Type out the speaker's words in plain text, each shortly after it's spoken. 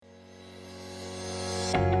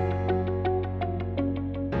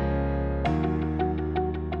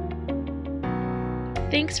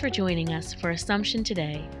Thanks for joining us for Assumption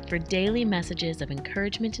Today for daily messages of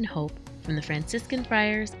encouragement and hope from the Franciscan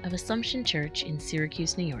Friars of Assumption Church in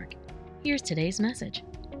Syracuse, New York. Here's today's message.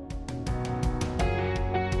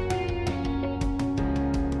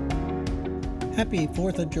 Happy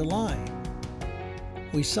 4th of July.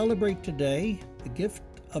 We celebrate today the gift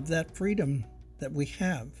of that freedom that we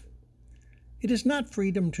have. It is not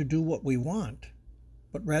freedom to do what we want,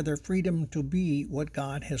 but rather freedom to be what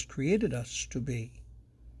God has created us to be.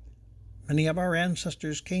 Many of our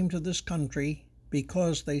ancestors came to this country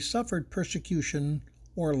because they suffered persecution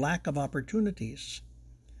or lack of opportunities.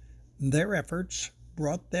 Their efforts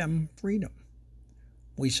brought them freedom.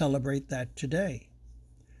 We celebrate that today.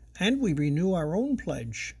 And we renew our own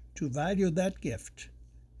pledge to value that gift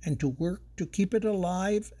and to work to keep it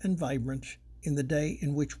alive and vibrant in the day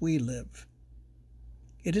in which we live.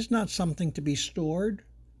 It is not something to be stored,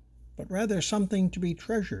 but rather something to be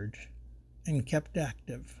treasured and kept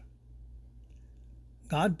active.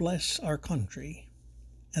 God bless our country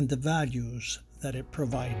and the values that it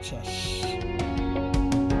provides us.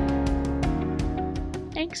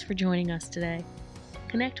 Thanks for joining us today.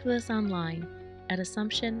 Connect with us online at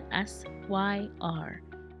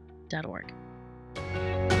AssumptionSYR.org.